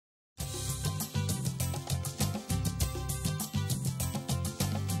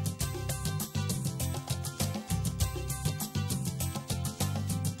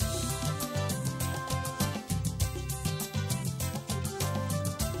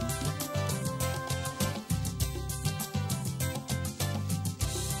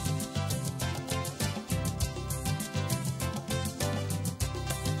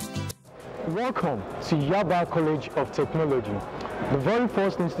Welcome to Yaba College of Technology, the very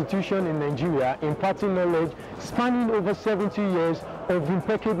first institution in Nigeria imparting knowledge spanning over 70 years of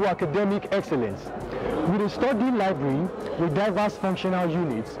impeccable academic excellence. With a study library with diverse functional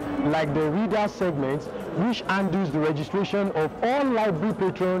units like the reader segment, which handles the registration of all library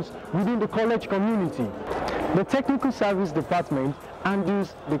patrons within the college community. The Technical Service Department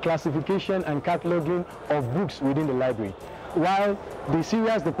handles the classification and cataloging of books within the library, while the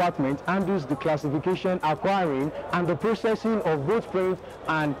Serials Department handles the classification, acquiring, and the processing of both print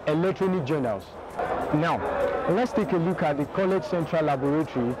and electronic journals. Now, let's take a look at the College Central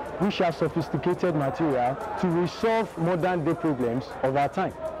Laboratory, which has sophisticated material to resolve modern-day problems of our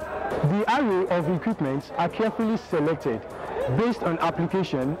time. The array of equipment are carefully selected based on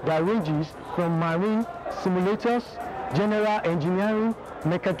application that ranges from marine simulators, general engineering,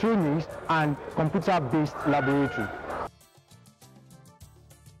 mechatronics, and computer-based laboratory.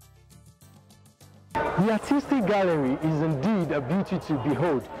 The artistic gallery is indeed a beauty to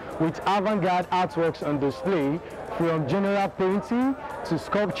behold, with avant-garde artworks on display from general painting to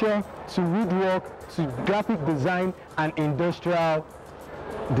sculpture to woodwork to graphic design and industrial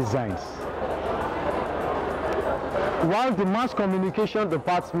designs. While the Mass Communication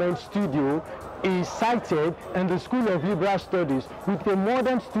Department studio is sited in the School of Liberal Studies with a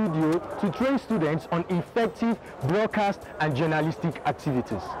modern studio to train students on effective broadcast and journalistic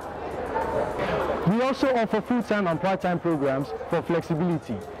activities. We also offer full-time and part-time programs for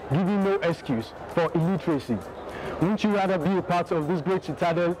flexibility, giving no excuse for illiteracy. Wouldn't you rather be a part of this great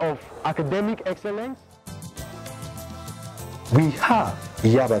citadel of academic excellence? We have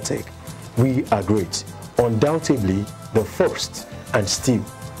Yabatech. We are great. Undoubtedly the first and still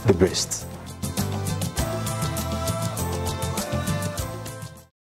the best.